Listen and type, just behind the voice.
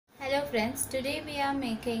friends, today we are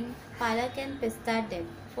making Palak and Pista Dip.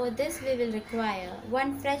 For this we will require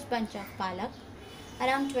 1 fresh bunch of Palak,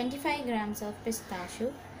 around 25 grams of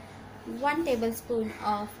pistachio, 1 tablespoon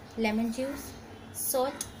of lemon juice,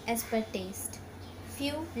 salt as per taste,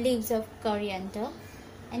 few leaves of coriander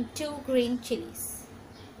and 2 green chilies.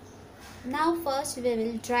 Now first we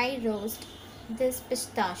will dry roast this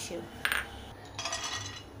pistachio.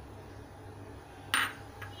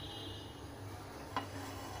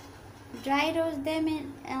 Dry roast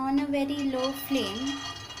them on a very low flame.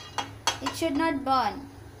 It should not burn.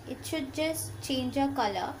 It should just change a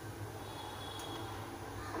color.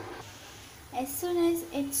 As soon as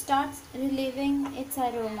it starts relieving its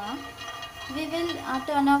aroma, we will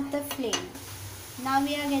turn off the flame. Now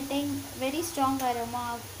we are getting very strong aroma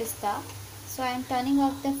of pista. So I am turning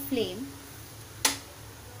off the flame.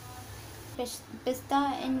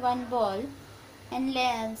 Pista in one bowl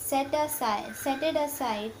and set it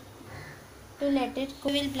aside to let it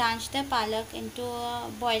cook. We will blanch the palak into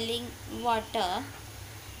boiling water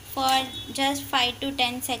for just 5 to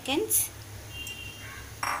 10 seconds.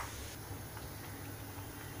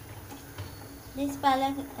 This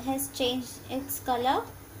palak has changed its color.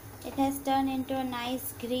 It has turned into a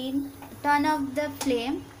nice green. Turn off the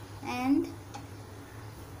flame and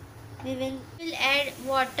we will add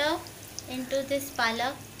water into this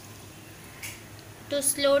palak to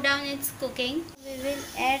slow down its cooking. We will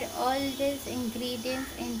add all these ingredients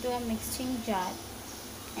into a mixing jar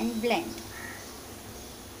and blend.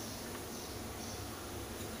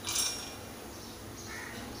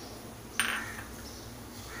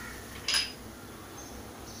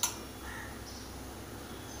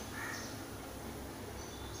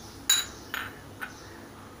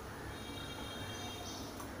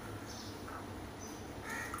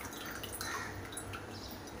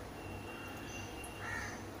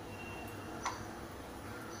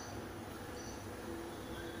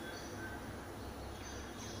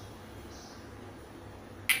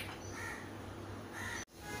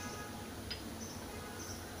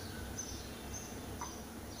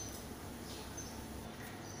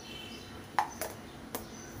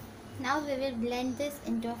 Now we will blend this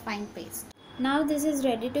into a fine paste. Now this is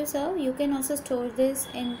ready to serve. You can also store this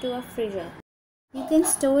into a freezer. You can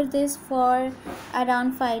store this for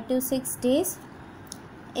around 5 to 6 days.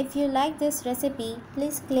 If you like this recipe,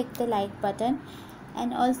 please click the like button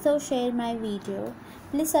and also share my video.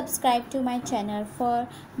 Please subscribe to my channel for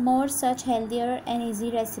more such healthier and easy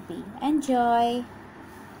recipe. Enjoy!